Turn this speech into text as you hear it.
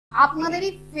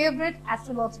আপনাদেরই favourite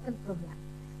astrological programme.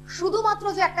 শুধুমাত্র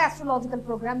যে একটা অ্যাস্ট্রোলজিক্যাল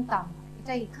প্রোগ্রাম তা নয়,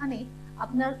 এটা এখানে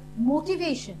আপনার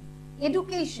মোটিভেশন,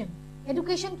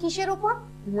 এডুকেশন কিসের উপর?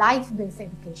 Life base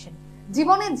education.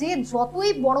 জীবনে যে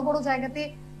যতই বড় বড় জায়গাতে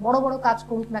বড় বড় কাজ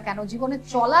করুক না কেন, জীবনে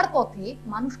চলার পথে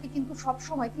মানুষকে কিন্তু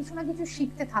সবসময় কিছু না কিছু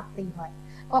শিখতে থাকতেই হয়।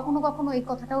 কখনো কখনো এই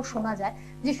কথাটাও শোনা যায়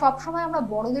যে সবসময় আমরা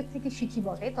বড়দের থেকে শিখি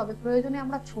বটে, তবে প্রয়োজনে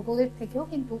আমরা ছোটদের থেকেও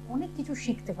কিন্তু অনেক কিছু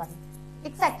শিখতে পারি।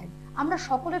 এক্স্যাক্টলি, আমরা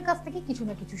সকলের কাছ থেকে কিছু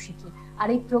না কিছু শিখি। আর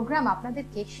এই প্রোগ্রাম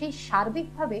আপনাদেরকে সেই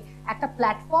সার্বিকভাবে একটা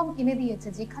প্ল্যাটফর্ম এনে দিয়েছে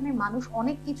যেখানে মানুষ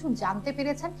অনেক কিছু জানতে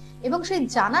পেরেছেন এবং সেই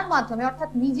জানার মাধ্যমে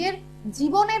অর্থাৎ নিজের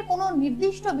জীবনের কোনো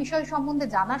নির্দিষ্ট বিষয় সম্বন্ধে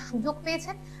জানার সুযোগ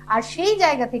পেয়েছেন। আর সেই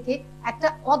জায়গা থেকে একটা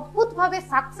অদ্ভুতভাবে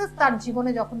সাকসেস তার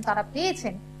জীবনে যখন তারা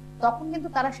পেয়েছেন, তখন কিন্তু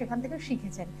তারা সেখান থেকে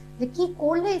শিখেছেন যে কি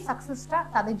করলে এই সাকসেসটা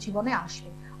তাদের জীবনে আসবে।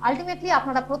 আলটিমেটলি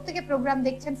আপনারা প্রত্যেকে প্রোগ্রাম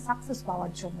দেখছেন সাকসেস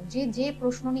পাওয়ার জন্য, যে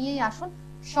প্রশ্ন নিয়েই আসুন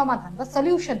সমাধান বা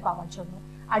সলিউশন পাওয়ার জন্য।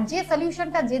 আর যে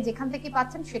সলিউশনটা যে যেখান থেকে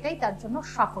পাচ্ছেন সেটাই তার জন্য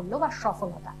সাফল্য বা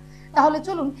সফলতা। তাহলে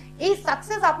চলুন, এই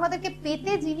সাকসেস আপনাদেরকে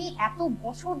পেতে যিনি এত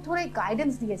বছর ধরে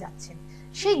গাইডেন্স দিয়ে যাচ্ছেন,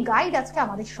 সেই গাইড আজকে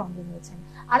আমাদের সঙ্গে রয়েছেন।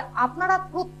 আর আপনারা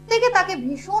প্রত্যেকে তাকে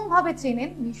ভীষণভাবে চেনেন,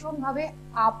 ভীষণভাবে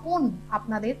আপন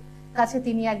আপনাদের কাছে।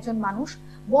 তিনি একজন মানুষ,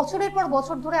 বছরের পর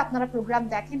বছর ধরে আপনারা প্রোগ্রাম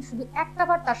দেখেন, শুধু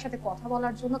একটাবার তার সাথে কথা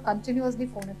বলার জন্য কন্টিনিউয়াসলি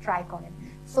ফোনে ট্রাই করেন।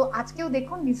 সো আজকেও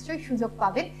দেখুন, নিশ্চয়ই সুযোগ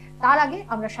পাবেন। তার আগে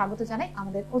আমরা স্বাগত জানাই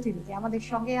আমাদের অতিথিকে। আমাদের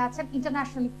সঙ্গে আছেন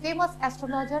ইন্টারন্যাশনালি ফেমাস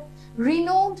অ্যাস্ট্রোলজার,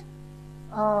 রিনোন্ড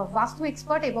বাস্তু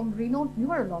এক্সপার্ট এবং রিনোন্ড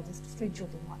নিউমারোলজিস্ট শ্রী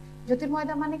জ্যোতির্ময়।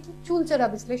 জ্যোতির্ময়দা মানে কি? চুলচেরা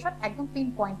বিশ্লেষণ, একদম পিন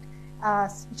পয়েন্ট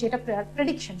যেটা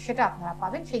প্রেডিকশন সেটা আপনারা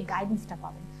পাবেন, সেই গাইডেন্সটা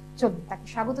পাবেন। চলুন তাকে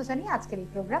স্বাগত জানিয়ে আজকের এই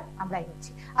প্রোগ্রাম আমরা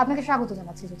এগোচ্ছি। আপনাকে স্বাগত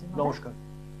জানাচ্ছি জ্যোতির্ময়। নমস্কার।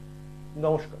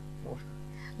 নমস্কার। নমস্কার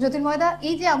জ্যোতির্ময়দা,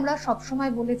 এই যে আমরা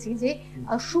সবসময় বলেছি যে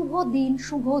শুভ দিন,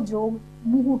 শুভ যোগ,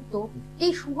 মুহূর্ত,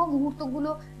 এই শুভ মুহূর্তগুলো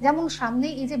যেমন সামনে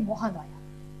এই যে মহালয়া,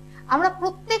 আমরা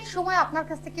প্রত্যেক সময় আপনার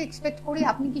কাছ থেকে এক্সপেক্ট করি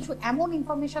আপনি কিছু এমন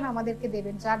ইনফরমেশন আমাদেরকে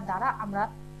দেবেন যার দ্বারা আমরা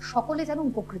সকলে যেন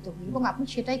উপকৃত হই, এবং আপনি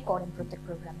সেটাই করেন প্রত্যেক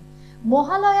প্রোগ্রামে।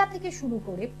 মহালয়া থেকে শুরু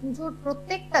করে পুজোর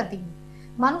প্রত্যেকটা দিন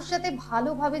মানুষ যাতে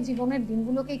ভালোভাবে জীবনের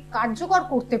দিনগুলোকে কার্যকর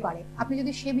করতে পারে, আপনি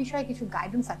যদি সে বিষয়ে কিছু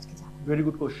গাইডেন্স আজকে জানান। Very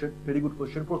good question, very good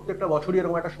question. প্রত্যেকটা বছরই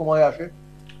এরকম একটা সময় আসে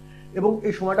এবং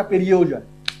এই সময়টা পেরিয়েও যায়,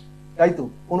 তাই তো?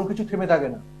 কোনো কিছু থেমে থাকে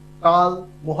না। কাল,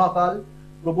 মহাকাল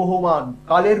প্রবহমান,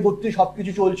 কালের গতিতে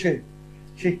সবকিছু চলছে।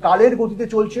 সেই কালের গতিতে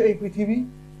চলছে এই পৃথিবী,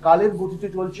 কালের গতিতে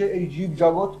চলছে এই জীব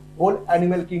জগৎ, whole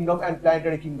animal kingdom and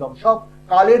planetary kingdom, সব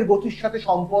কালের গতির সাথে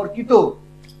সম্পর্কিত।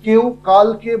 কেউ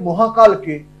কালকে,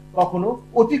 মহাকালকে কখনো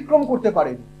অতিক্রম করতে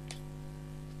পারেনি।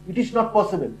 It is not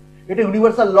possible. এটা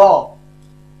ইউনিভার্সাল ল,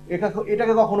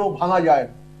 এটাকে কখনো ভাঙা যায়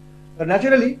না।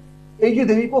 ন্যাচারালি এই যে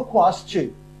দেবীপক্ষ আসছে,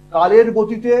 কালের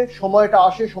গতিতে সময়টা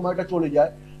আসে, সময়টা চলে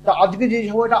যায়। তা আজকে যে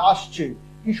সময়টা আসছে,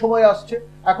 কি সময় আসছে?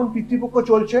 এখন পিতৃপক্ষ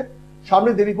চলছে,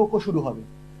 সামনে দেবীপক্ষ শুরু হবে।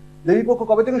 দেবীপক্ষ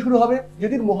কবে থেকে শুরু হবে?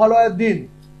 যেদিন মহালয়ার দিন,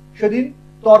 সেদিন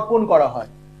তর্পণ করা হয়।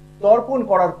 তর্পণ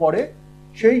করার পরে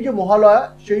সেই যে মহালয়া,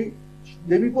 সেই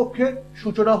দেবীপক্ষের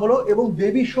সূচনা হলো এবং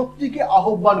দেবী শক্তিকে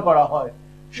আহ্বান করা হয়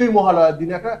সেই মহালয়ার দিন।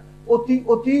 একটা অতি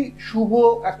অতি শুভ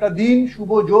একটা দিন,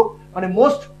 শুভ যোগ, মানে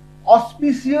মোস্ট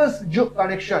অসপিসিয়াস যোগ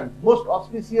কানেকশন, মোস্ট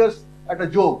অসপিসিয়াস একটা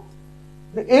যোগ।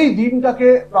 এই দিনটাকে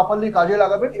প্রপারলি কাজে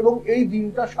লাগাবেন এবং এই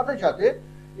দিনটার সাথে সাথে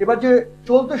এবার যে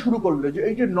চলতে শুরু করলে যে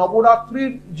এই যে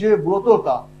নবরাত্রির যে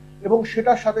ব্রততা, এবং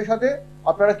সেটার সাথে সাথে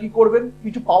আপনারা কি করবেন,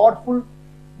 কিছু পাওয়ারফুল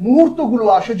মুহূর্তগুলো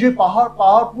আসে, যে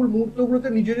পাওয়ারফুল মুহূর্তগুলোতে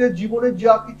নিজেদের জীবনের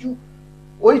যা কিছু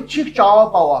ঐচ্ছিক চাওয়া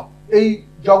পাওয়া, এই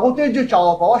জগতের যে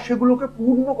চাওয়া পাওয়া, সেগুলোকে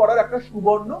পূর্ণ করার একটা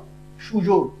সুবর্ণ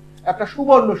সুযোগ, একটা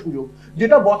সুবর্ণ সুযোগ,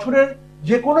 যেটা বছরের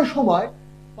যে কোনো সময়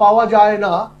পাওয়া যায়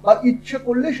না বা ইচ্ছে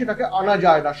করলে সেটাকে আনা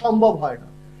যায় না, সম্ভব হয় না।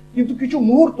 কিন্তু কিছু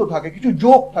মুহূর্ত থাকে, কিছু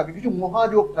যোগ থাকে, কিছু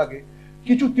মহাযোগ থাকে,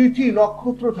 কিছু তিথি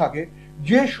নক্ষত্র থাকে,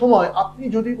 যে সময় আপনি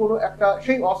যদি কোনো একটা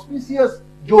সেই অসপিসিয়াস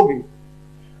যোগে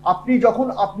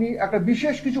আপনি একটা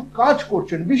বিশেষ কিছু কাজ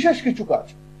করছেন, বিশেষ কিছু কাজ,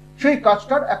 সেই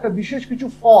কাজটার একটা বিশেষ কিছু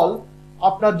ফল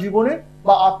আপনার জীবনে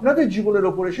বা আপনাদের জীবনের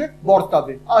ওপর এসে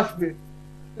বর্তাবে, আসবে।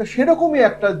 সেরকমই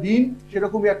একটা দিন,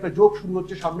 সেরকমই একটা যোগ শুরু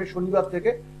হচ্ছে সামনে শনিবার থেকে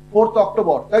 4th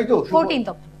অক্টোবর, তাই তো?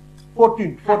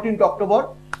 14th October,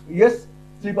 yes,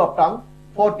 slip of tongue,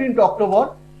 14th October,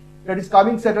 that is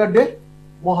coming Saturday,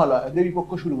 Mahalaya,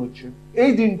 দেবীপক্ষ শুরু হচ্ছে।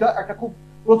 এই দিনটা একটা খুব,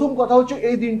 প্রথম কথা হচ্ছে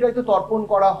এই দিনটাই তো তর্পণ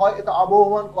করা হয়, এটা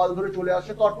আবহমান কাল ধরে চলে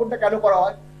আসে। তর্পণটা কেন করা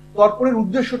হয়? তর্পণের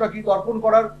উদ্দেশ্যটা কি? তর্পণ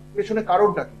করার পেছনে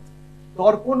কারণটা কি?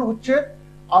 তর্পণ হচ্ছে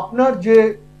আপনার যে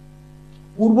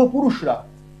পূর্বপুরুষরা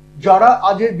যারা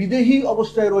আজ বিদেহী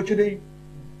অবস্থায় রয়েছেন এই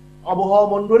আবহাওয়া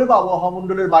মণ্ডলে বা আবহাওয়া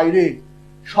মণ্ডলের বাইরে,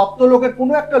 সপ্তলোকের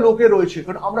কোনো একটা লোকে রয়েছে।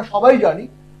 কারণ আমরা সবাই জানি,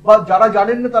 বা যারা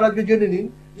জানেন না তারা জেনে নিন,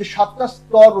 যে 7টা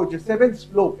স্তর রয়েছে, 7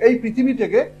 স্লোপ, এই পৃথিবী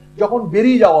থেকে যখন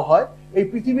বেরিয়ে যাওয়া হয়, এই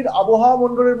পৃথিবীর আবহাওয়া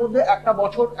মণ্ডলের মধ্যে একটা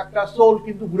বছর একটা সোল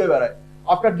কিন্তু ঘুরে বেড়ায়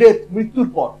আফটার ডেথ, মৃত্যুর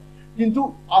পর। কিন্তু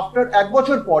আফটার 1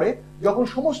 বছর পরে যখন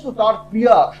সমস্ত তার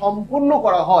ক্রিয়া সম্পন্ন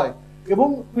করা হয় এবং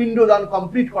পিণ্ডদান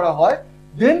কমপ্লিট করা হয়,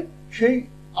 দেন সেই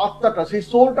আত্মাটা, সেই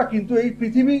সোলটা কিন্তু এই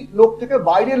পৃথিবী লোক থেকে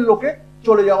বাইরের লোকে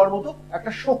চলে যাওয়ার মতো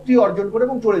একটা শক্তি অর্জন করে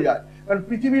এবং চলে যায়। কারণ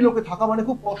পৃথিবী লোকে থাকা মানে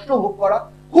খুব কষ্ট ভোগ করা,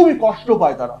 খুবই কষ্ট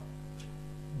পায় তারা।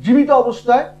 জীবিত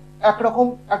অবস্থায় একরকম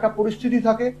একটা পরিস্থিতি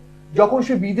থাকে, যখন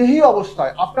সে বিদেহী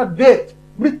অবস্থায় আফটার ডেথ,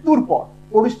 মৃত্যুর পর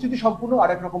পরিস্থিতি সম্পূর্ণ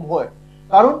আরেক রকম হয়।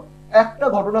 কারণ একটা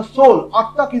ঘটনা, সোল,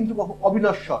 আত্মা কিন্তু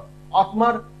অবিনশ্বর।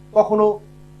 আত্মার কখনো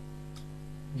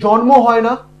জন্ম হয়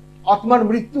না, আত্মার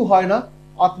মৃত্যু হয় না,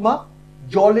 আত্মা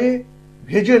জলে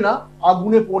ভেজে না,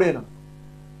 আগুনে পড়ে না।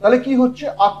 তাহলে কি হচ্ছে,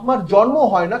 আত্মার জন্ম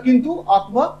হয় না, কিন্তু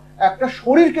আত্মা একটা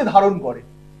শরীরকে ধারণ করে।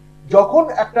 যখন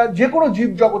একটা যে কোনো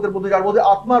জীব জগতের মধ্যে যার মধ্যে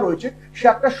আত্মা রয়েছে, সে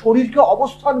একটা শরীরকে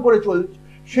অবস্থান করে চলছে,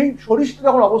 সেই শরীরটা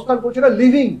যখন অবস্থান করছে, এটা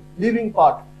লিভিং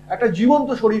পার্ট, একটা জীবন্ত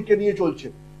শরীরকে নিয়ে চলছে,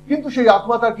 কিন্তু সেই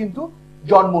আত্মা তার কিন্তু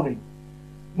জন্ম নেই,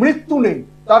 মৃত্যু নেই,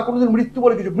 তার কোনোদিন মৃত্যু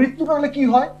বলে কিছু। মৃত্যুটা হলে কি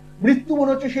হয়, মৃত্যু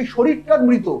মনে হচ্ছে সেই শরীরটার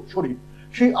মৃত শরীর।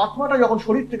 সেই আত্মাটা যখন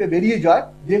শরীর থেকে বেরিয়ে যায়,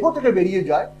 দেহ থেকে বেরিয়ে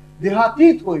যায়,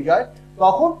 দেহাতীত হয়ে যায়,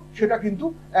 তখন সেটা কিন্তু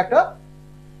একটা,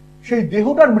 সেই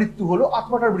দেহটার মৃত্যু হলো,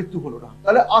 আত্মাটার মৃত্যু হলো না।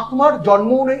 তাহলে আত্মার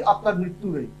জন্মও নেই, আত্মার মৃত্যু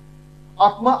নেই।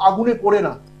 আত্মা আগুনে পড়ে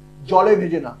না, জলে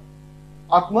ভেজে না,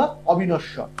 আত্মা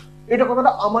অবিনশ্বর। এটা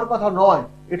কথাটা আমার কথা নয়,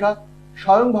 এটা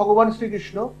স্বয়ং ভগবান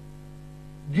শ্রীকৃষ্ণ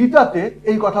গীতাতে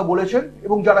এই কথা বলেছেন,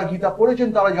 এবং যারা গীতা পড়েছেন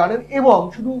তারা জানেন। এবং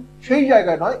শুধু সেই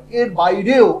জায়গায় নয়, এর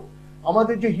বাইরেও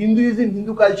আমাদের যে হিন্দুইজম,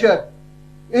 হিন্দু কালচার,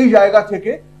 এই জায়গা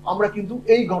থেকে আমরা কিন্তু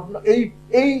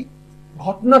এই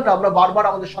ঘটনাটা আমরা বারবার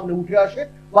আমাদের সামনে উঠে আসে,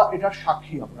 বা এটার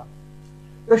সাক্ষী আমরা।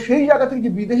 তো সেই জায়গা থেকে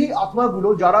যে বিদেহী আত্মাগুলো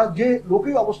যারা যে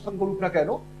লোকেই অবস্থান করুক না কেন,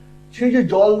 সেই যে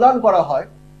জলদান করা হয়,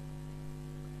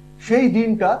 সেই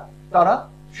দিনটা তারা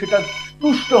সেটা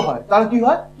তুষ্ট হয়। তারা কি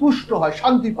হয়, তুষ্ট হয়,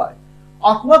 শান্তি পায়।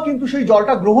 আত্মা কিন্তু সেই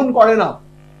জলটা গ্রহণ করে না,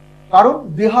 কারণ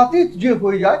দেহাতীত যে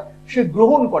হয়ে যায় সে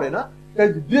গ্রহণ করে না। তাই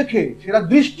দেখে, সেটা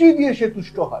দৃষ্টি দিয়ে সে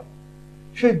তুষ্ট হয়,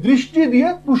 সে দৃষ্টি দিয়ে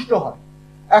তুষ্ট হয়।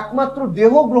 একমাত্র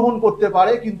দেহ গ্রহণ করতে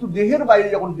পারে, কিন্তু দেহের বাইরে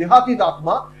যখন দেহাতীত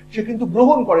আত্মা, সে কিন্তু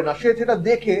গ্রহণ করে না। সে সেটা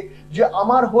দেখে যে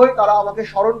আমার হয়ে তারা আমাকে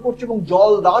স্মরণ করছে এবং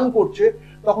জল দান করছে,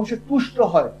 তখন সে তুষ্ট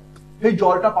হয়, সেই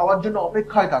জলটা পাওয়ার জন্য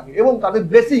অপেক্ষায় থাকে, এবং তাদের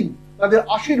ব্লেসিং, তাদের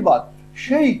আশীর্বাদ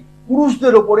সেই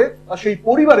পুরুষদের ওপরে বা সেই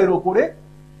পরিবারের ওপরে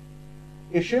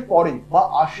এসে পড়ে বা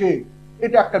আসে।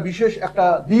 এটা একটা বিশেষ একটা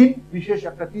দিন, বিশেষ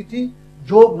একটা তিথি,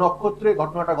 যোগ নক্ষত্রে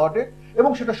ঘটনাটা ঘটে,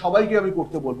 এবং সেটা সবাইকে আমি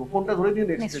করতে বলবো। ফোনটা ধরে নিয়ে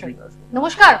নেক্সট স্টেজে আসবো।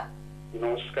 নমস্কার।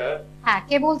 নমস্কার। হ্যাঁ,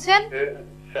 কে বলছেন?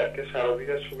 স্যারকে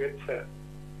শারদীয়ার শুভেচ্ছা।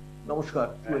 নমস্কার,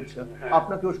 শুভেচ্ছা।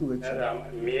 আপনাকেও শুভেচ্ছা।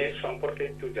 মেয়ের সম্পর্কে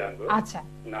একটু জানবো। আচ্ছা,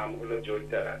 নাম হলো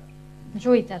জয়িতা রায়।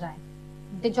 জয়িতা রায়,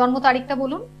 জন্ম তারিখটা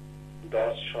বলুন।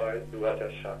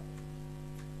 10/6/2007।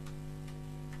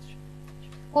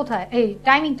 কোথায়, এই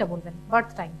টাইমিংটা বলবেন, বার্থ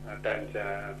টাইম। টাইমটা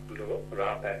হলো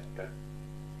রাত 1টা।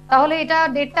 তাহলে এটা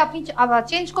ডেটটা আপনি আবার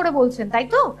চেঞ্জ করে বলছেন, তাই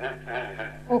তো?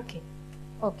 হ্যাঁ। ওকে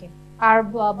ওকে। আর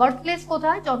বার্থ প্লেস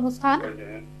কোথায়, জন্মস্থান?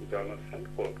 জন্মস্থান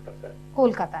কলকাতায়।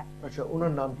 কলকাতায়। আচ্ছা,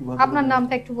 ওনার নাম কি? আপনার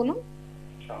নামটা একটু বলুন।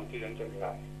 শান্তিরঞ্জন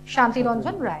রায়।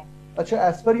 শান্তিরঞ্জন রায়। আচ্ছা,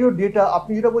 অ্যাজ পার ইওর ডেটা,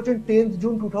 আপনি যেটা বলছেন 10th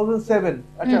জুন 2007।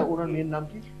 আচ্ছা, ওনার মেয়ের নাম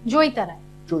কি? জয়িতা রায়।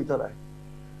 জয়িতা রায়।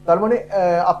 তার মানে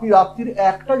আপনি রাত্রির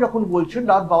 1টা যখন বলছেন,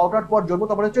 রাত 12টার পর জন্ম,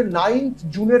 তার মানে হচ্ছে 9th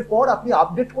জুনের পর আপনি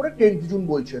আপডেট করে 10th জুন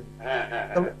বলছেন। হ্যাঁ।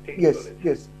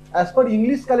 Yes. As per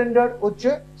English calendar হচ্ছে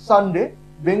সানডে,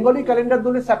 বেঙ্গলি ক্যালেন্ডার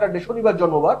ধরে স্যাটারডে, শনিবার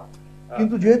জন্মবার।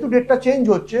 কিন্তু যেহেতু ডেটটা চেঞ্জ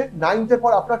হচ্ছে, 9th এর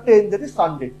পর আপনার 10 that is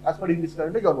Sunday, as per English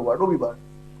calendar জন্মবার রবিবার।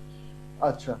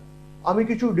 আচ্ছা, আমি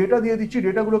কিছু ডেটা দিয়ে দিচ্ছি,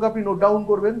 ডেটাগুলোকে আপনি নোট ডাউন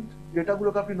করবেন।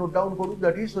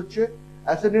 দ্যাট ইজ হচ্ছে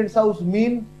অ্যাসেন্ডেন্ট হাউস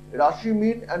মিন, রাশি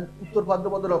মিন এন্ড উত্তর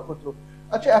ভাদ্রপদ নক্ষত্র।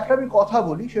 আচ্ছা, একটা আমি কথা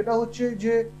বলি, সেটা হচ্ছে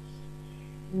যে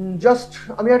জাস্ট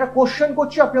আমি একটা কোশ্চেন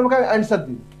করছি, আপনি আমাকে অ্যান্সার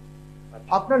দিন।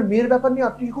 আপনার মেয়ের ব্যাপার নিয়ে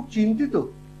আপনি কি খুব চিন্তিত?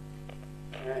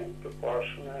 হ্যাঁ, একটু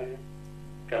পড়াশোনায়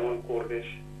কেমন করবে,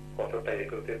 কতটা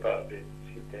এগোতে পারবে,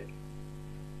 সেটাই।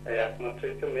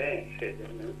 একমাত্রই তো মেয়ে, সেই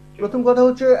জন্য। প্রথম কথা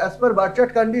হচ্ছে, as per birth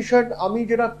chart condition, আমি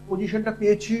যেটা পজিশনটা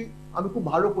পেয়েছি, আমি খুব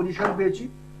ভালো পজিশন পেয়েছি,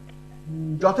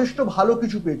 যথেষ্ট ভালো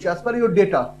কিছু পেয়েছি। অ্যাজ পার ইওর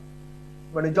ডেটা,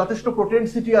 মানে যথেষ্ট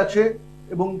পোটেন্সিটি আছে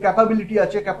এবং ক্যাপাবিলিটি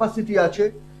আছে, ক্যাপাসিটি আছে,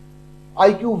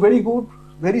 IQ very good,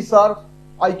 very sharp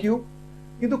IQ.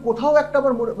 কিন্তু কোথাও একটা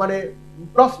আমার মানে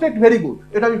প্রসপেক্ট ভেরি গুড,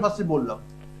 এটা আমি ফার্স্টে বললাম।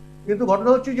 কিন্তু ঘটনা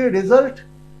হচ্ছে যে রেজাল্ট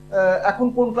এখন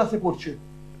কোন ক্লাসে পড়ছে?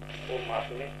 ও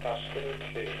মাধ্যমিক পাস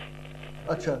করেছে,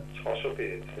 আচ্ছা 600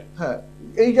 পেয়েছে। হ্যাঁ,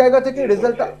 এই জায়গা থেকে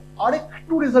রেজাল্টটা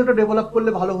রেজাল্টটা ডেভেলপ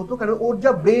করলে ভালো হতো, কারণ ওর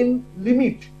যা ব্রেন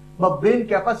লিমিট বা ব্রেন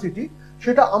ক্যাপাসিটি,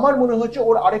 সেটা আমার মনে হচ্ছে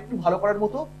ওর আরেকটু ভালো করার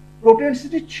মতো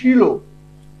পোটেনসিটি ছিল,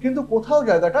 কিন্তু কোথাও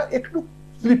জায়গাটা একটু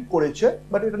স্লিপ করেছে,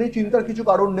 বাট এটা নিয়ে চিন্তার কিছু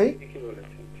কারণ নেই।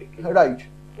 রাইট,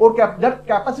 ওর যার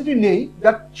ক্যাপাসিটি নেই,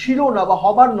 যার ছিল না বা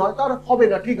হবার নয়, তার হবে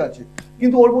না, ঠিক আছে,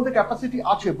 কিন্তু ওর মধ্যে ক্যাপাসিটি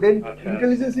আছে, brain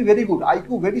intelligence is very good,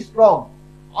 IQ very strong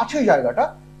আছে জায়গাটা,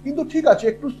 কিন্তু ঠিক আছে,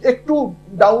 একটু একটু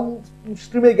ডাউন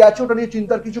স্ট্রিমে গেছে, ওটা নিয়ে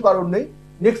চিন্তার কিছু কারণ নেই,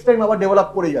 নেক্সট টাইম আবার ডেভেলপ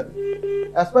করে যাবে।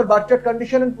 As per birth chart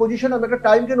condition and position আমি একটা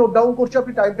টাইমকে নোট ডাউন করছি,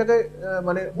 আপনি টাইমটাকে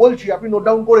মানে বলছি, আপনি নোট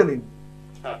ডাউন করে নিন।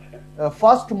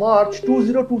 1st March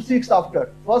 2026 after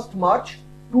 1st March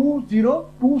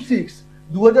 2026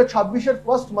 2026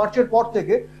 1st মার্চের পর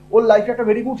থেকে ওর লাইফে একটা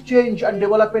very good change and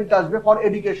development আসবে ফর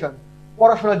এডুকেশন,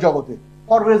 পড়াশোনার জগতে,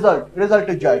 ফর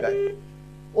রেজাল্টের জায়গায়।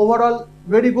 Overall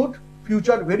very good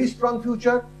future, very strong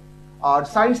future. আর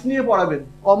সায়েন্স নিয়ে পড়াবেন,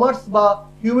 কমার্স বা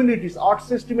হিউম্যানিটিস, আর্টস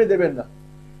স্ট্রিমে দেবেন না,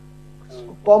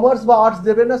 কমার্স বা আর্টস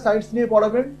দেবেন না, সায়েন্স নিয়ে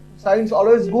পড়াবেন, সায়েন্স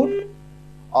অলওয়েজ গুড।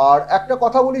 আর একটা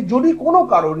কথা বলি, যদি কোনো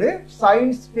কারণে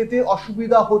সায়েন্স পেতে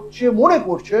অসুবিধা হচ্ছে মনে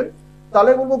করছেন,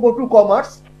 তাহলে বলবো গো টু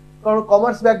কমার্স, কারণ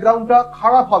কমার্স ব্যাকগ্রাউন্ডটা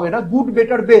খারাপ হবে না, good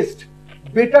better best,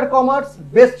 better commerce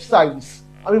best science.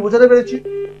 আমি বোঝাতে পেরেছি?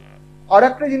 আর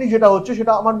একটা জিনিস যেটা হচ্ছে,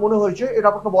 সেটা আমার মনে হয়েছে এটা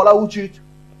আপনাকে বলা উচিত,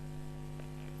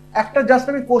 একটা জাস্ট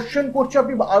আমি কোশ্চেন করছি,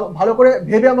 আপনি ভালো করে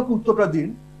ভেবে আমাকে উত্তরটা দিন।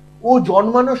 ও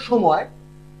জন্মানোর সময়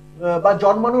বা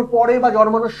জন্মানোর পরে বা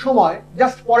জন্মানোর সময়,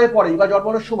 জাস্ট পরেই বা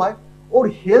জন্মানোর সময় ওর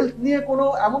হেলথ নিয়ে কোনো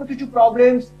এমন কিছু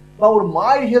প্রবলেমস বা ওর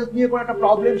মায়ের হেলথ নিয়ে কোনো একটা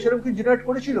প্রবলেম সেরকম কি জেনারেট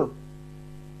করেছিল?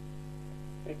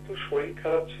 একটু শরীর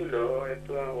খারাপ ছিল,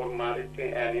 একটু ওর মার একটু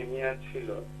অ্যানিমিয়া ছিল,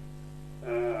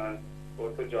 ও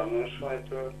তো জন্মের সময়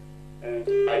তো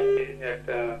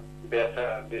একটা ব্যথা,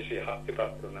 বেশি হাঁটতে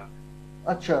পারতো না।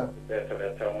 আচ্ছা,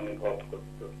 ব্যথা অনুভব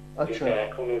করতো, আচ্ছা,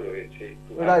 এখনো রয়েছে।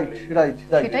 রাইট,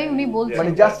 সেটাই উনি বলছেন,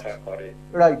 মানে জাস্ট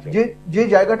রাইট, যে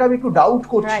জায়গাটা আমি একটু ডাউট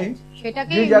করছি,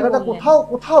 যে জায়গাটা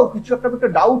কোথাও কিছু একটা আমি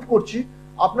একটা ডাউট করছি,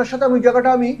 আপনার সাথে আমি জায়গাটা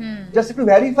আমি জাস্ট একটু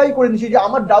ভেরিফাই করে নিচ্ছি যে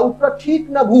আমার ডাউটটা ঠিক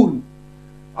না ভুল,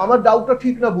 আমার ডাউটটা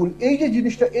ঠিক না ভুল। এই যে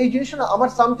জিনিসটা, এই জিনিসটা না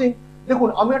আমার সামথিং, দেখুন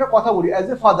আমি একটা কথা বলি, অ্যাজ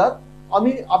এ ফাদার,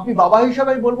 আপনি বাবা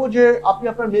হিসাবে আমি বলবো যে আপনি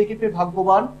আপনার মেয়েকে পেয়ে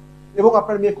ভাগ্যবান, এবং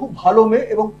আপনার মেয়ে খুব ভালো মেয়ে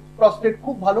এবং প্রসপেক্ট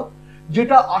খুব ভালো,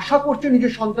 যেটা আশা করছে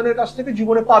নিজের সন্তানের কাছ থেকে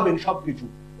জীবনে পাবেন সবকিছু,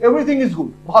 এভরিথিং ইজ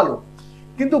গুড, ভালো।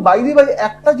 কিন্তু বাইরে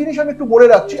একটা জিনিস আমি একটু বলে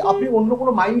রাখছি, আপনি অন্য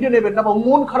কোনো মাইন্ডে নেবেন না বা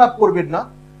মন খারাপ করবেন না,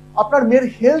 আপনার মেয়ের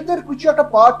হেলথের কিছু একটা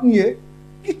পার্ট নিয়ে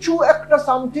কিছু একটা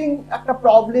সামথিং, একটা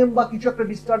প্রবলেম বা কিছু একটা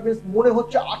ডিস্টারবেন্স মনে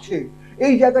হচ্ছে আছে।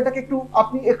 এই জায়গাটাকে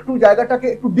একটু জায়গাটাকে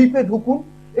একটু ডিপে ঢুকুন,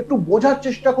 একটু বোঝার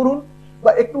চেষ্টা করুন,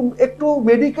 বা একটু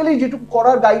মেডিকেলি যেটুকু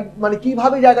করার গাইড, মানে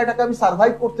কিভাবে জায়গাটাকে আমি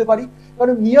সার্ভাইভ করতে পারি,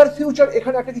 কারণ নিয়ার ফিউচার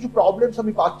এখানে একটা কিছু প্রবলেমস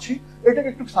আমি পাচ্ছি, এটাকে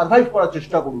একটু সার্ভাইভ করার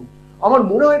চেষ্টা করুন। আমার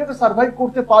মনে হয় এটাকে সার্ভাইভ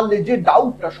করতে পারলে যে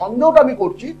ডাউটটা, সন্দেহটা আমি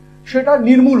করছি, সেটা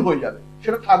নির্মূল হয়ে যাবে,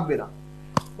 সেটা থাকবে না।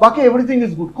 বাকি এভরিথিং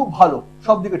ইজ গুড, খুব ভালো,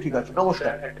 সব দিকে ঠিক আছে।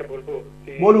 নমস্কার।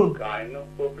 বলুন।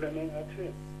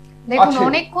 দেখুন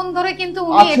অনেকক্ষণ ধরে কিন্তু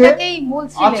উনি এটাকেই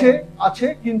বলছিলেন। আছে,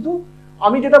 কিন্তু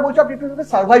আমি যেটা বলছি, আপনি একটু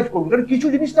সার্ভাইভ করুন, কারণ কিছু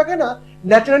জিনিস থাকে না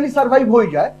ন্যাচারালি সার্ভাইভ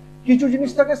হয়ে যায়, কিছু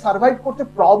জিনিস থাকে সার্ভাইভ করতে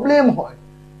প্রবলেম হয়।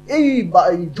 এই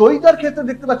জয়িতার ক্ষেত্রে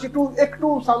দেখতে পাচ্ছি একটু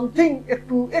সামথিং,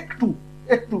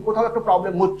 একটু কোথাও একটা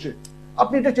প্রবলেম হচ্ছে,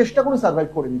 আপনি এটা চেষ্টা করুন সার্ভাইভ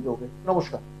করে দিতে ওকে।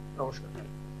 নমস্কার।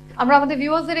 আমরা আমাদের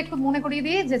ভিউয়ার্সদের একটু মনে করিয়ে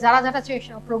দিই যে যারা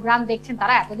প্রোগ্রাম দেখছেন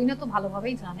তারা এতদিনে তো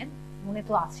ভালোভাবেই জানেন, মনে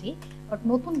তো আছেই, বাট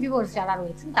নতুন ভিউয়ার্স যারা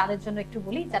রয়েছেন তাদের জন্য একটু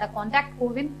বলি, যারা কন্ট্যাক্ট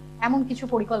করবেন এমন কিছু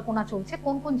পরিকল্পনা চলছে,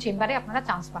 কোন কোন চেম্বারে আপনারা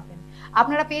চান্স পাবেন।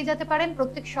 আপনারা পেয়ে যেতে পারেন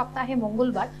প্রত্যেক সপ্তাহে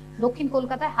মঙ্গলবার দক্ষিণ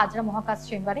কলকাতায় হাজরা মহাকাশ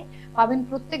চেম্বারে, পাবেন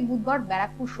প্রত্যেক বুধবার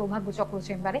ব্যারাকপুর সৌভাগ্য চক্র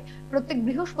চেম্বারে, প্রত্যেক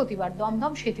বৃহস্পতিবার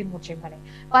দমদম জ্যোতির্ময় চেম্বারে,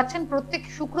 পাচ্ছেন প্রত্যেক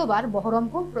শুক্রবার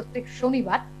বহরমপুর, প্রত্যেক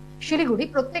শনিবার শিলিগুড়ি,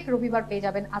 প্রত্যেক রবিবার পেয়ে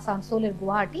যাবেন আসানসোলের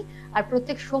গুয়াহাটি, আর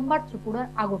প্রত্যেক সোমবার ত্রিপুরার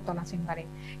আগরতলা চেম্বারে।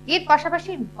 এর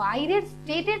পাশাপাশি বাইরের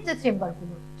স্টেটের যে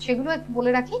চেম্বারগুলো সেগুলো একটু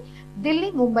বলে রাখি, দিল্লি,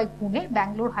 মুম্বাই, পুনে,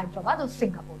 ব্যাঙ্গালোর, হায়দ্রাবাদ ও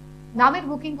সিঙ্গাপুর। নামের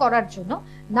বুকিং করার জন্য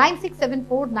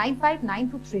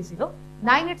 9674959230,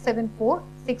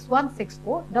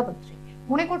 9874616433।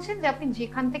 মনে করছেন যে আপনি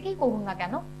যেখান থেকেই করুন না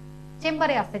কেন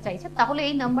চেম্বারে আসতে চাইছেন, তাহলে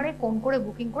এই নাম্বারে ফোন করে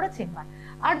বুকিং করে চেম্বার।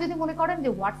 আর যদি মনে করেন যে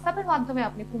হোয়াটসঅ্যাপের মাধ্যমে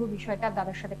আপনি পুরো বিষয়টা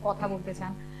দাদার সাথে কথা বলতে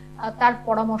চান, তার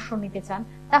পরামর্শ নিতে চান,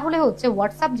 তাহলে হচ্ছে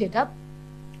হোয়াটসঅ্যাপ যেটা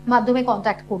মাধ্যমে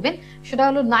কন্ট্যাক্ট করবেন সেটা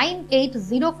হলো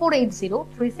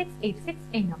 9804803686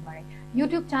 এই নাম্বারে।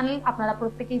 ইউটিউব চ্যানেল আপনারা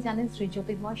প্রত্যেকেই জানেন শ্রী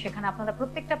জ্যোতির্ময়, সেখানে আপনারা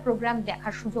প্রত্যেকটা প্রোগ্রাম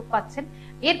দেখার সুযোগ পাচ্ছেন।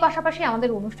 এর পাশাপাশি আমাদের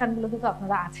অনুষ্ঠানগুলোতে তো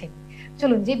আপনারা আছেন।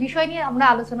 চলুন, যে বিষয় নিয়ে আমরা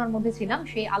আলোচনার মধ্যে ছিলাম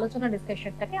সেই আলোচনা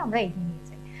ডিসকাশনটাকে আমরা এগিয়ে নিয়ে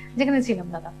যাই। যেখানে ছিলাম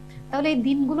দাদা, তাহলে এই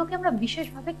দিনগুলোকে আমরা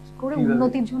বিশেষভাবে কি করে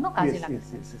উন্নতির জন্য কাজে লাগাবো?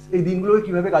 এই দিনগুলোকে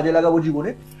কিভাবে কাজে লাগাবো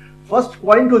জীবনে? ফার্স্ট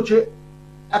পয়েন্ট হচ্ছে,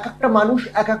 এক একটা মানুষ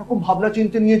এক এক রকম ভাবনা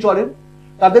চিন্তা নিয়ে চলেন,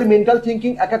 তাদের মেন্টাল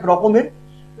থিঙ্কিং এক এক রকমের।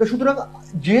 তো সুতরাং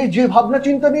যে ভাবনা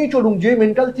চিন্তা নিয়ে চলুন, যে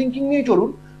মেন্টাল থিঙ্কিং নিয়ে চলুন,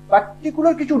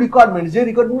 পার্টিকুলার কিছু রিকোয়ারমেন্ট, যে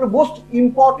requirement most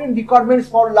important requirements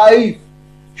for life,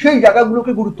 সেই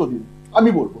জায়গাগুলোকে গুরুত্ব দিন। আমি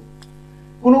বলবো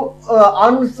কোনো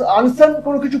আনসান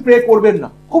কোনো কিছু প্রে করবেন না।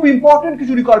 খুব ইম্পর্টেন্ট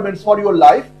কিছু রিকোয়ারমেন্টস ফর ইউর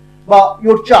লাইফ বা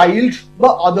ইউর চাইল্ড বা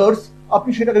আদার্স,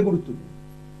 আপনি সেটাকে গুরুত্ব দিন।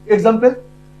 এক্সাম্পল,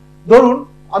 ধরুন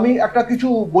আমি একটা কিছু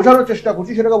বোঝানোর চেষ্টা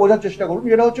করছি, সেটাকে বোঝার চেষ্টা করুন।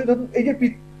 যেটা হচ্ছে, ধরুন এই যে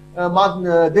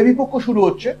দেবীপক্ষ শুরু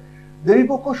হচ্ছে,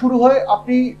 দেবীপক্ষ শুরু হয়ে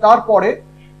আপনি তারপরে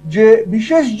যে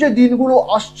বিশেষ যে দিনগুলো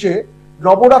আসছে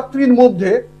নবরাত্রির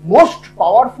মধ্যে, মোস্ট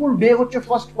পাওয়ারফুল ডে হচ্ছে,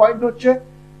 ফার্স্ট পয়েন্ট হচ্ছে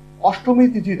অষ্টমী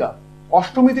তিথিটা।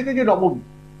 অষ্টমী থেকে যে নবমী,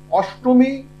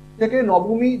 অষ্টমী থেকে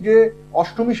নবমী, যে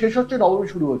অষ্টমী শেষ হচ্ছে নবমী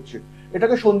শুরু হচ্ছে,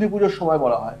 এটাকে সন্ধি পুজোর সময়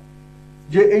বলা হয়।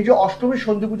 যে এই যে অষ্টমীর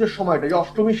সন্ধি পুজোর সময়টা, যে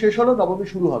অষ্টমী শেষ হলো নবমী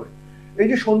শুরু হবে, এই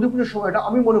যে সন্ধি পুজোর সময়টা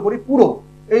আমি মনে করি পুরো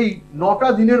এই 9টা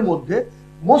দিনের মধ্যে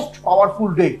most powerful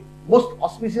day, most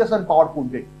auspicious and powerful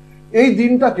day. এই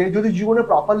দিনটাকে যদি জীবনে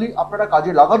প্রপারলি আপনারা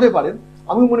কাজে লাগাতে পারেন,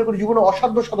 আমি মনে করি জীবনে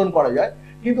অসাধ্য সাধন করা যায়।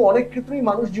 কিন্তু অনেক ক্ষেত্রেই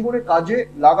মানুষ জীবনে কাজে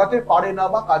লাগাতে পারে না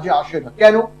বা কাজে আসে না।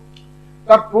 কেন?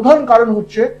 তার প্রধান কারণ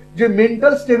হচ্ছে যে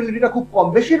মেন্টাল স্টেবিলিটিটা খুব কম।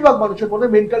 বেশিরভাগ মানুষের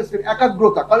মধ্যে মেন্টাল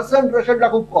একাগ্রতা, কনসেন্ট্রেশনটা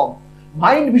খুব কম।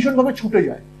 মাইন্ড ভীষণভাবে ছুটে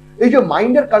যায়। এই যে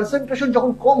মাইন্ডের কনসেন্ট্রেশন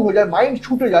যখন কম হয়ে যায়, মাইন্ড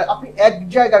ছুটে যায়, আপনি এক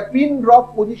জায়গায় পিন ড্রপ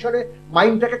পজিশনে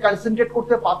মাইন্ডটাকে কনসেন্ট্রেট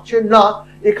করতে পারছেন না,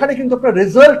 এখানে কিন্তু আপনার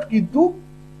রেজাল্ট কিন্তু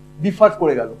ডিফার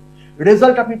করে গেল,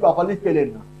 রেজাল্ট আপনি প্রপারলি পেলেন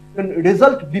না।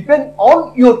 Result depend on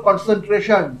your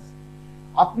concentration.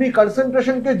 আপনি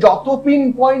কনসেন্ট্রেশনকে যত পিন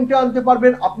পয়েন্টে আনতে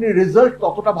পারবেন, আপনি রেজাল্ট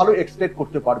ততটা ভালো এক্সপেক্ট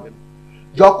করতে পারবেন।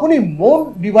 যখনই মন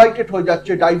ডিভাইডেড হয়ে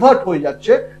যাচ্ছে, ডাইভার্ট হয়ে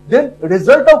যাচ্ছে, দেন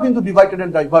রেজাল্টটাও কিন্তু ডিভাইডেড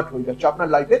এন্ড ডাইভার্ট হয়ে যাচ্ছে।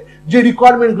 আপনার লাইফে যে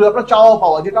রিকোয়ারমেন্ট গুলো, আপনার চাওয়া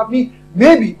পাওয়া, যেটা আপনি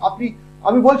মেবি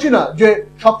আমি বলছি না যে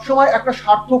সবসময় একটা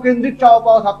স্বার্থ কেন্দ্রিক চাওয়া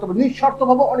পাওয়া থাকতে হবে, নিঃস্বার্থ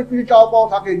ভাবে অনেক কিছু চাওয়া পাওয়া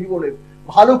থাকে জীবনের,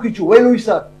 ভালো কিছু, ওয়েল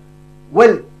উইসার,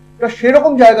 ওয়েল,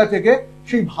 সেরকম জায়গা থেকে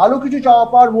সেই ভালো কিছু চাওয়া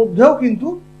পাওয়ার মধ্যেও কিন্তু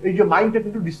এই যে মাইন্ডটা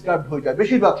কিন্তু ডিস্টার্ব হয়ে যায়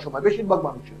বেশিরভাগ সময়, বেশিরভাগ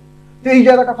মানুষের। তো এই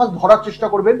জায়গাটা ফার্স্ট ধরার চেষ্টা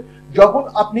করবেন। যখন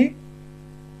আপনি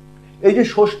এই যে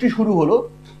ষষ্ঠী শুরু হলো,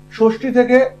 ষষ্ঠী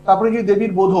থেকে তারপরে যে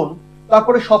দেবীর বোধন,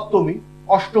 তারপরে সপ্তমী,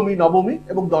 অষ্টমী, নবমী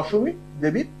এবং দশমী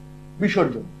দেবীর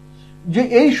বিসর্জন, যে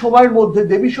এই সময়ের মধ্যে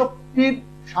দেবী শক্তির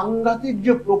সাংঘাতিক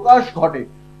যে প্রকাশ ঘটে,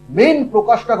 মেইন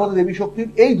প্রকাশটা ঘটে দেবী শক্তির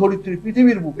এই ধরিত্রীর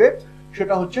পৃথিবীর বুকে,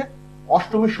 সেটা হচ্ছে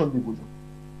অষ্টমীর সন্ধি পুজো।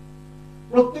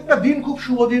 প্রত্যেকটা দিন খুব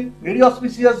শুভ দিন, ভেরি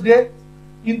অসপিসিয়াস ডে,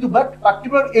 কিন্তু বাট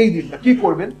পার্টিকুলার এই দিনটা কি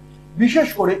করবেন, বিশেষ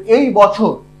করে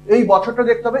এই বছরটা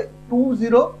দেখতে হবে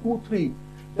 2023,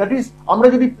 দ্যাট ইজ আমরা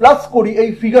যদি প্লাস করি এই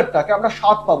ফিগারটাকে, আমরা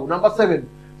 7 পাবো, নাম্বার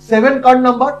 7 কার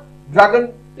নাম্বার? ড্রাগন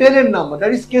 10 এর নাম্বার,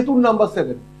 দ্যাট ইজ কেতুর নাম্বার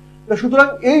 7। তো সুতরাং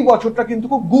এই বছরটা কিন্তু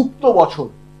খুব গুপ্ত বছর,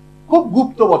 খুব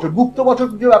গুপ্ত বছর। গুপ্ত বছর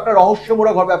যে একটা রহস্য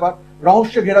মোড়া ব্যাপার,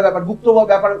 রহস্যে ঘেরা ব্যাপার,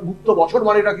 গুপ্ত বছর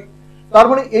মানে এটা কি? তার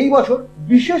মানে এই বছর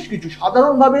বিশেষ কিছু,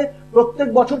 সাধারণভাবে প্রত্যেক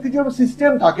বছর কিছু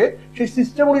সিস্টেম থাকে, সেই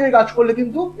সিস্টেম অনুযায়ী কাজ করলে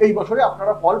কিন্তু এই বছরে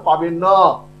আপনারা ফল পাবেন না।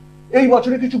 এই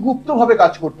বছরে কিছু গুপ্তভাবে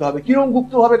কাজ করতে হবে। কিরকম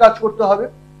গুপ্তভাবে কাজ করতে হবে?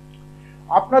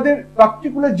 আপনাদের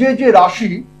পার্টিকুলার যে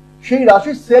রাশি, সেই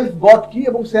রাশির সেলফ গড কি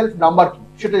এবং সেলফ নাম্বার কি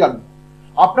সেটা জানুন।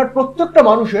 আপনার প্রত্যেকটা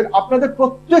মানুষের, আপনাদের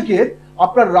প্রত্যেকের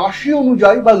আপনার রাশি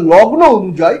অনুযায়ী বা লগ্ন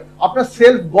অনুযায়ী আপনার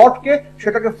সেলফ গডকে,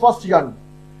 সেটাকে ফার্স্ট জানুন।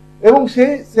 এবং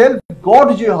সেই সেলফ গড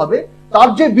যে হবে, তার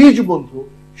যে বীজ মন্ত্র,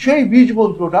 সেই বীজ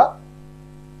মন্ত্রটা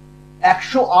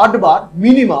 108 বার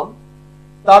মিনিমাম,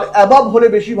 তার অ্যাবাভ হলে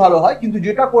বেশি ভালো হয়, কিন্তু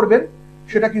যেটা করবেন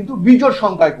সেটা কিন্তু বিজোড়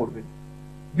সংখ্যায় করবেন।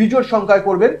 বিজোড় সংখ্যায়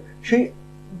করবেন। সেই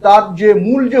তার যে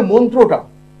মূল যে মন্ত্রটা,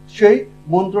 সেই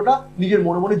মন্ত্রটা নিজের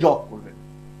মনে মনে জপ করবেন।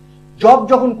 জপ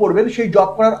যখন করবেন, সেই জপ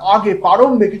করার আগে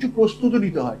প্রারম্ভে কিছু প্রস্তুতি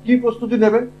নিতে হয়। কি প্রস্তুতি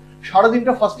নেবেন?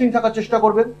 সারাদিনটা ফাস্টিং থাকার চেষ্টা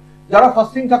করবেন। যারা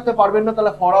ফাস্টিং থাকতে পারবেন না,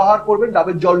 তারা ফলাহার করবেন,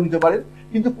 ডাবের জল নিতে পারেন,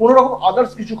 কিন্তু কোন রকম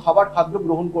আদার্স কিছু খাদ্য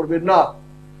গ্রহণ করবেন না।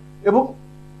 এবং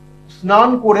স্নান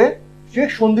করে, সে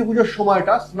সন্ধি পুজোর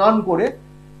সময়টা স্নান করে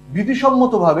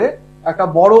বিধিসম্মত ভাবে একটা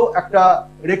বড় একটা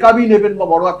রেকাবি নেবেন বা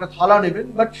বড় একটা থালা নেবেন,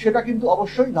 বাট সেটা কিন্তু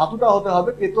অবশ্যই ধাতুটা হতে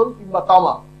হবে পেতল কিংবা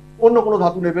তামা, অন্য কোনো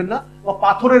ধাতু নেবেন না, বা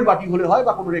পাথরের বাটি হলে হয়,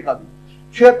 বা কোনো রেকাবি।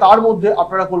 সে তার মধ্যে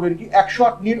আপনারা করবেন কি,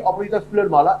 108 নীল অপরাজিতা ফুলের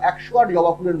মালা, 108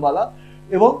 জবা ফুলের মালা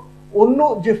এবং অন্য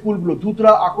যে ফুলগুলো,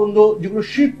 ধুতরা, আকন্দ, যেগুলো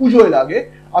শিব পুজোয় লাগে,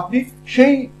 আপনি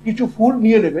সেই কিছু ফুল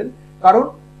নিয়ে নেবেন। কারণ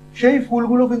সেই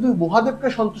ফুলগুলো কিন্তু মহাদেবকে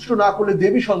সন্তুষ্ট না করলে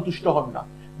দেবী সন্তুষ্ট হন না।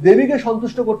 দেবীকে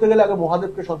সন্তুষ্ট করতে গেলে আগে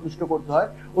মহাদেবকে সন্তুষ্ট করতে হয়।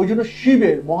 ওই জন্য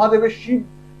মহাদেবের শিব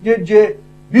যে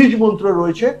বীজ মন্ত্র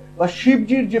রয়েছে বা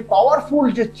শিবজির যে পাওয়ারফুল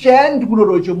যে চ্যান্ট গুলো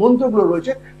রয়েছে, মন্ত্রগুলো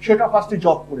রয়েছে, সেটা ফার্স্টে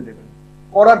জপ করে দেবেন।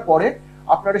 করার পরে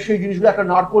আপনারা সেই জিনিসগুলো, একটা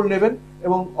নারকোল নেবেন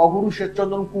এবং অগুরু,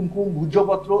 শ্বেতচন্দন, কুমকুম,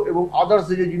 ভূজ্যপত্র এবং আদার্স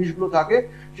যে জিনিসগুলো থাকে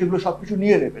সেগুলো সবকিছু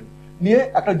নিয়ে নেবেন। নিয়ে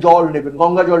একটা জল নেবেন,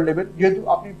 গঙ্গা জল নেবেন। যেহেতু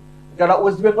আপনি যারা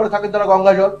ওয়েস্ট বেঙ্গলে থাকেন তারা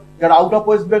গঙ্গা জল, যারা আউট অফ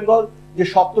ওয়েস্ট বেঙ্গল যে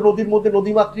সপ্ত নদীর মধ্যে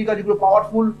নদী মাতৃকা যেগুলো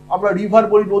পাওয়ারফুল, আমরা রিভার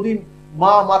বলি, নদী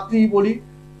মা মাতৃ বলি,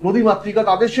 নদী মাতৃকা,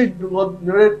 তাদের সেই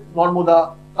নর্মদা,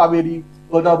 কাবেরী,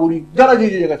 গোদাবরী, যারা যে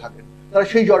জায়গায় থাকেন তারা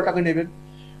সেই জলটাকে নেবেন।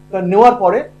 নেওয়ার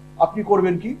পরে আপনি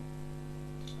করবেন কি,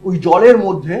 ওই জলের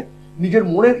মধ্যে নিজের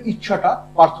মনের ইচ্ছাটা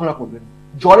প্রার্থনা করবেন।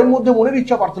 জলের মধ্যে মনের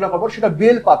ইচ্ছা প্রার্থনা করবেন, সেটা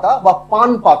বেল পাতা বা পান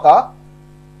পাতা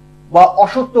বা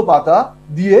অশ্বত্থ পাতা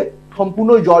দিয়ে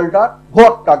সম্পূর্ণ জলটা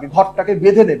ঘরটাকে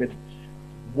বেঁধে নেবেন।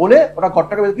 বলে ওটা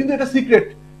ঘরটাকে বেঁধে, কিন্তু এটা সিক্রেট,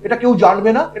 এটা কেউ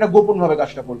জানবে না, এটা গোপন ভাবে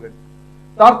কাজটা করবেন।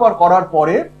 তারপর করার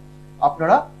পরে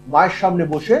আপনারা মায়ের সামনে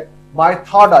বসে মায়ের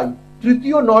থার্ড আই,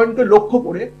 তৃতীয় নয়নকে লক্ষ্য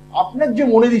করে আপনার যে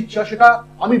মনের ইচ্ছা, সেটা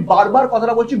আমি বারবার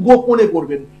কথাটা বলছি, গোপনে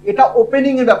করবেন। এটা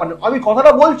ওপেনিং এর ব্যাপার না। আমি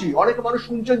কথাটা বলছি, অনেকে মানুষ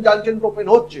শুনছেন, জানছেন, ওপেন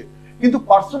হচ্ছে, কিন্তু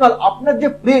পার্সোনাল আপনার যে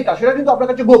প্রেটা সেটা কিন্তু আপনার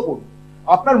কাছে গোপন।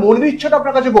 আপনার মনের ইচ্ছাটা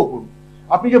আপনার কাছে গোপন।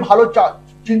 আপনি যে ভালো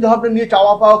চিন্তা ভাবনা নিয়ে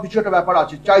চাওয়া পাওয়া কিছু একটা ব্যাপার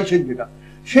আছে, চাইছেন যেটা,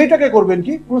 সেইটাকে করবেন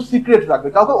কি পুরো সিক্রেট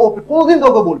রাখবেন, কাউকে কোনোদিন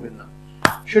কাউকে বলবেন না।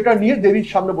 সেটা নিয়ে দেবীর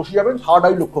সামনে বসে যাবেন, থার্ড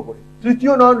আই লক্ষ্য করে,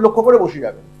 তৃতীয় নয়ন লক্ষ্য করে বসে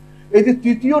যাবেন। এই যে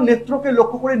তৃতীয় নেত্রকে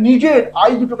লক্ষ্য করে নিজের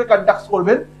আই দুটোকে কন্ট্যাক্ট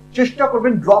করবেন, চেষ্টা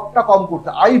করবেন ড্রপটা কম করতে,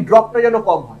 আই ড্রপটা যেন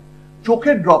কম হয়।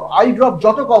 চোখের ড্রপ, আই ড্রপ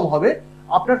যত কম হবে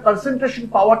আপনার কনসেন্ট্রেশন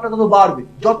পাওয়ারটা তত বাড়বে।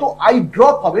 যত আই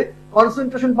ড্রপ হবে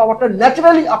কনসেন্ট্রেশন পাওয়ারটা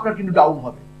ন্যাচারালি আপনার কিন্তু ডাউন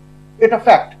হবে, এটা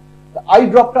ফ্যাক্ট। আই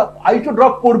ড্রপটা, আই তো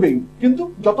ড্রপ করবেই, কিন্তু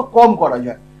যত কম করা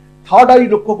যায়। থার্ড আই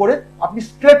লক্ষ্য করে আপনি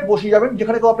স্ট্রেট বসে যাবেন,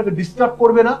 যেখানে কেউ আপনাকে ডিস্টার্ব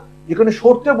করবে না, যেখানে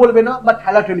সরতে বলবে না বা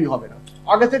ঠেলাঠেলি হবে না।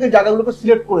 আগে থেকে জায়গাগুলোকে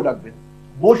সিলেক্ট করে রাখবেন।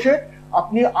 বসে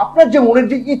আপনি আপনার যে মনের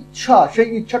যে ইচ্ছা, সেই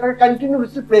ইচ্ছাটাকে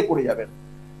কন্টিনিউয়াসলি প্রে করে যাবেন।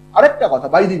 আরেকটা কথা,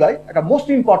 বাই দি বাই, একটা মোস্ট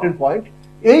ইম্পর্টেন্ট পয়েন্ট,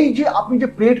 এই যে আপনি যে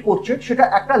প্রে করছেন সেটা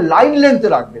একটা লাইন লেন্থে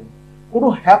রাখবেন, কোনো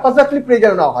হ্যাপাজার্ডলি প্রে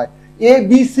যেন না হয়। A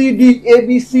B C D, A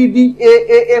B C D,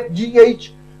 A F G H,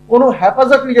 কোনো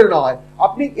হ্যাপাজার্ডলি যেন না হয়।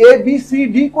 আপনি এ বি সি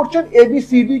ডি করছেন, এ বি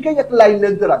সি ডি কে একটা লাইন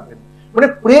লেন্থে রাখবেন। মানে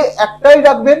প্রে একটাই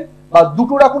রাখবেন বা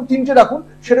দুটো রাখুন, তিনটে রাখুন,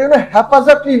 সেটা যেন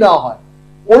হ্যাপাজার্ডলি না হয়,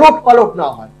 ওলট পালট না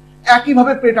হয়,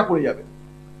 একইভাবে প্রেটা করে যাবেন।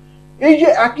 এই যে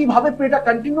একইভাবে প্রেটা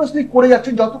কন্টিনিউয়াসলি করে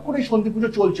যাচ্ছেন যতক্ষণ এই সন্ধি পুজো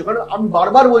চলছে, কারণ আমি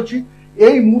বারবার বলছি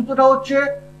এই মুহূর্তটা হচ্ছে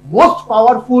মোস্ট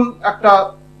পাওয়ারফুল একটা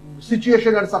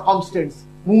সিচুয়েশন এন্ড সার্কামস্টেন্স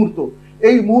মুহূর্ত।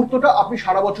 এই মুহূর্তটা আপনি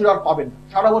সারা বছর আর পাবেন না,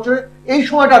 সারা বছরে এই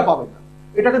সময়টা আর পাবেন না।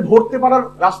 এটাকে ধরতে পারার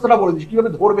রাস্তাটা বলে দিচ্ছি,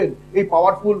 কিভাবে ধরবেন এই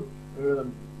পাওয়ারফুল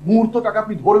মুহূর্তটাকে,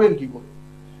 আপনি ধরবেন কি করে।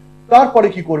 তারপরে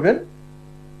কি করবেন,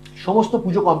 সমস্ত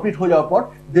পুজো কমপ্লিট হয়ে যাওয়ার পর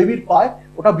দেবীর পায়ে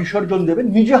ওটা বিসর্জন দেবেন,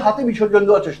 নিজে হাতে বিসর্জন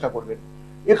দেওয়ার চেষ্টা করবেন।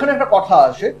 এখানে একটা কথা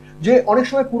আসে যে অনেক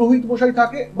সময় পুরোহিত মশাই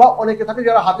থাকে বা অনেকে থাকে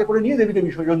যারা হাতে করে নিয়ে দেবীকে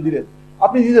বিসর্জন দিলেন,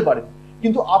 আপনি দিতে পারেন,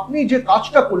 কিন্তু আপনি যে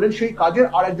কাজটা করলেন সেই কাজের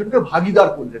আর একজনকে ভাগিদার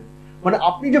করলেন। মানে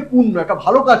আপনি যে পুণ্য একটা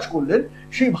ভালো কাজ করলেন,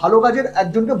 সেই ভালো কাজের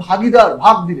একজনকে ভাগিদার,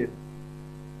 ভাগ দিলেন।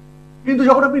 কিন্তু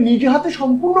যখন আপনি নিজে হাতে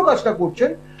সম্পূর্ণ কাজটা করছেন,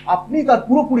 আপনি তার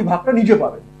পুরোপুরি ভাগটা নিজে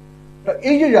পাবেন।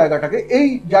 এই যে জায়গাটাকে, এই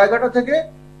জায়গাটা থেকে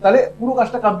তাহলে পুরো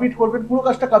কাজটা কমপ্লিট করবেন। পুরো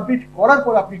কাজটা কমপ্লিট করার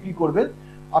পর আপনি কি করবেন,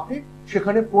 আপনি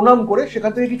সেখানে প্রণাম করে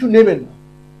সেখান থেকে কিছু নেবেন না।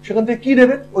 সেখান থেকে কি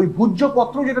নেবেন, ওই ভূজ্য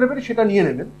পত্র যেটা নেবেন সেটা নিয়ে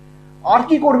নেবেন। আর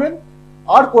কি করবেন,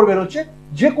 আর করবেন হচ্ছে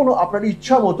যে কোনো আপনার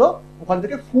ইচ্ছা মতো ওখান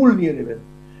থেকে ফুল নিয়ে নেবেন।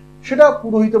 সেটা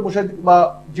পুরোহিত মশাই বা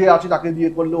যে আছে তাকে দিয়ে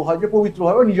করলেও হয়, যে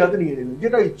পবিত্রভাবে নিজে হাতে নিয়ে নেবেন,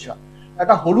 যেটা ইচ্ছা।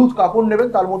 একটা হলুদ কাপড় নেবেন,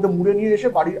 তার মধ্যে মুড়ে নিয়ে এসে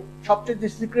বাড়ির সবচেয়ে যে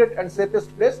সিক্রেট অ্যান্ড সেফেস্ট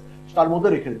প্লেস তার মধ্যে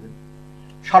রেখে দেবেন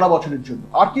সারা বছরের জন্য।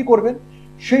 আর কি করবেন,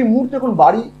 সেই মুহূর্তে যখন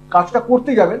বাড়ি কাজটা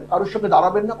করতে যাবেন, কারোর সঙ্গে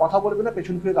দাঁড়াবেন না, কথা বলবেন না,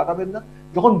 পেছন ফিরে তাকাবেন না।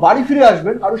 যখন বাড়ি ফিরে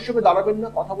আসবেন, কারোর সঙ্গে দাঁড়াবেন না,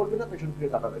 কথা বলবেন না, পেছন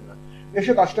ফিরে তাকাবেন না।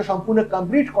 এসে কাজটা সম্পূর্ণ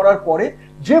কমপ্লিট করার পরে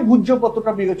যে ভূজ্য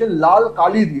পত্রটা আপনি গেছেন লাল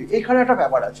কালি দিয়ে, এখানে একটা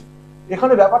ব্যাপার আছে।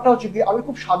 এখানে ব্যাপারটা হচ্ছে কি, আমি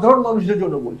খুব সাধারণ মানুষদের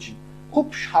জন্য বলছি, খুব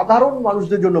সাধারণ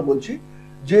মানুষদের জন্য বলছি,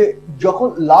 যে যখন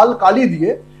লাল কালি দিয়ে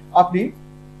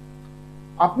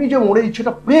আপনি যে মনের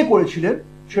ইচ্ছেটা প্রে করেছিলেন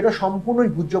সেটা সম্পূর্ণ ওই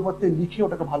ভূজ্যপত্রে লিখে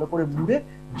ওটাকে ভালো করে মুড়ে,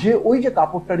 যে ওই যে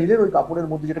কাপড়টা নিলেন ওই কাপড়ের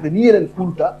মধ্যে যেটাকে নিয়ে এলেন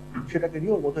ফুলটা, সেটাকে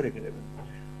নিয়ে ওর মধ্যে রেখে দেবেন।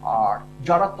 আর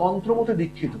যারা তন্ত্রমতে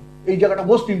দীক্ষিত, এই জায়গাটা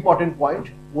মোস্ট ইম্পর্টেন্ট পয়েন্ট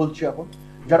বলছি এখন,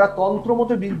 যারা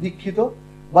তন্ত্রমতে দীক্ষিত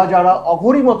বা যারা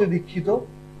অঘরী মতে দীক্ষিত,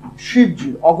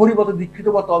 শিবজির অঘরী মতে দীক্ষিত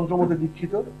বা তন্ত্রমতে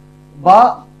দীক্ষিত, বা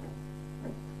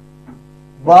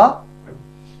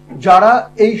যারা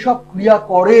এই সব ক্রিয়া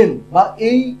করেন বা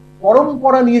এই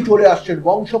পরম্পরা নিয়ে চলে আসছেন,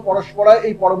 বংশ পরস্পরায়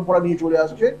এই পরম্পরা নিয়ে চলে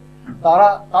আসছে,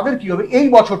 তাদের কি হবে এই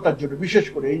বছরটার জন্য, বিশেষ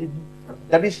করে এই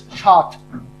দ্যাট ইজ 7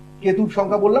 কেতুর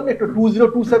সংখ্যা বললাম একটু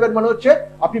 2027 মানে হচ্ছে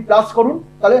আপনি প্লাস করুন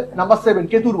তাহলে নাম্বার 7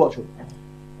 কেতুর বছর।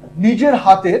 নিজের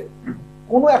হাতে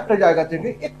কোনো একটা জায়গা থেকে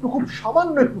একটু খুব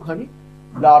সামান্য একটুখানি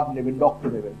ব্লাড নেবেন, রক্ত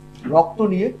নেবেন, রক্ত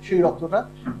নিয়ে সেই রক্তটা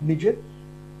নিজের,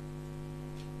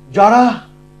 যারা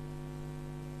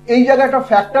এই জায়গায় একটা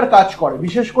ফ্যাক্টর কাজ করে,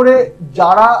 বিশেষ করে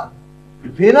যারা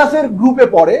ভেনাসের গ্রুপে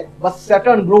পড়ে বা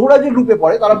স্যাটার্ন গ্রহরাজির গ্রুপে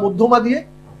পড়ে তারা মধ্যমা দিয়ে,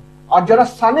 আর যারা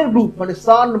সানের গ্রুপ মানে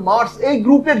সান মার্স এই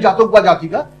গ্রুপের জাতক বা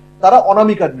জাতিকা তারা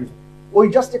অনামিকা দিয়ে ওই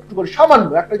জাস্ট একটু করে সামান্য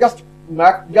একটা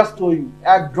জাস্ট ওই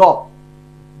এক ড্রপ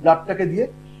ব্লাডটাকে দিয়ে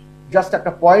জাস্ট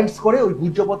একটা পয়েন্টস করে ওই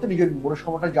গুজ্জপথে নিজের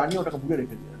মনস্কামনাটা জানিয়ে ওটাকে বুঝে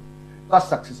রেখে দিয়ে কাজ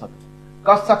সাকসেস হবে।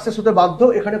 কাজ সাকসেস হতে বাধ্য,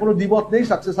 এখানে কোনো দ্বিমত নেই,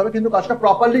 সাকসেস হবে, কিন্তু কাজটা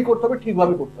প্রপারলি করতে হবে,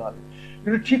 ঠিকভাবে করতে হবে।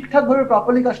 কিন্তু ঠিকঠাক ভাবে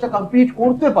প্রপারলি কাজটা কমপ্লিট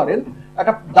করতে পারেন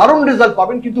একটা দারুণ রেজাল্ট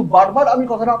পাবেন। কিন্তু বারবার আমি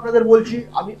কথাটা আপনাদের বলছি,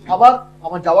 আমি আবার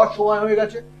আমার যাওয়ার সময় হয়ে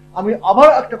গেছে, আমি আবার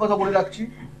একটা কথা বলে রাখছি,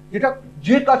 যেটা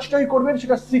যে কাজটাই করবেন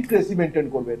সেটা সিক্রেসি মেনটেন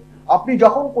করবেন। আপনি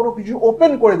যখন কোনো কিছু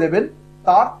ওপেন করে দেবেন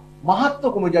তার মাহাত্ম্য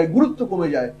কমে যায়, গুরুত্ব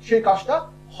কমে যায়, সেই কাজটা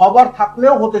হবার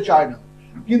থাকলেও হতে চায় না।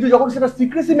 কিন্তু যখন সেটা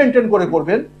সিক্রেসি মেনটেন করে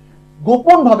করবেন,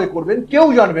 গোপন ভাবে করবেন, কেউ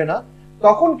জানবে না,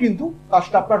 তখন কিন্তু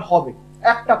কাজটা আপনার হবে।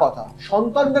 একটা কথা,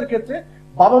 সন্তানদের ক্ষেত্রে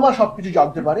বাবা মা সবকিছু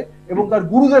জানতে পারে এবং তার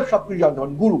গুরুদেব সবকিছু জানতে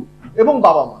পারেন। গুরু এবং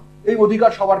বাবা মা এই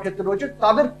অধিকার সবার ক্ষেত্রে রয়েছে,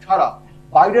 তাদের ছাড়া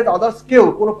বাইরের আদার্স কেউ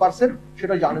কোনো পার্সন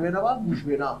সেটা জানবে না বা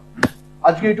বুঝবে না।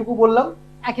 আজকে এইটুকু বললাম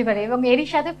একেবারে, এবং এরই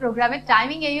সাথে প্রোগ্রামের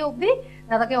টাইমিং এই অবধি।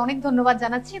 দাদাকে অনেক ধন্যবাদ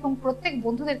জানাচ্ছি এবং প্রত্যেক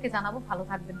বন্ধুদেরকে জানাবো ভালো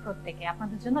থাকবেন প্রত্যেকে।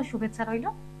 আপনাদের জন্য শুভেচ্ছা রইল।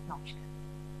 নমস্কার।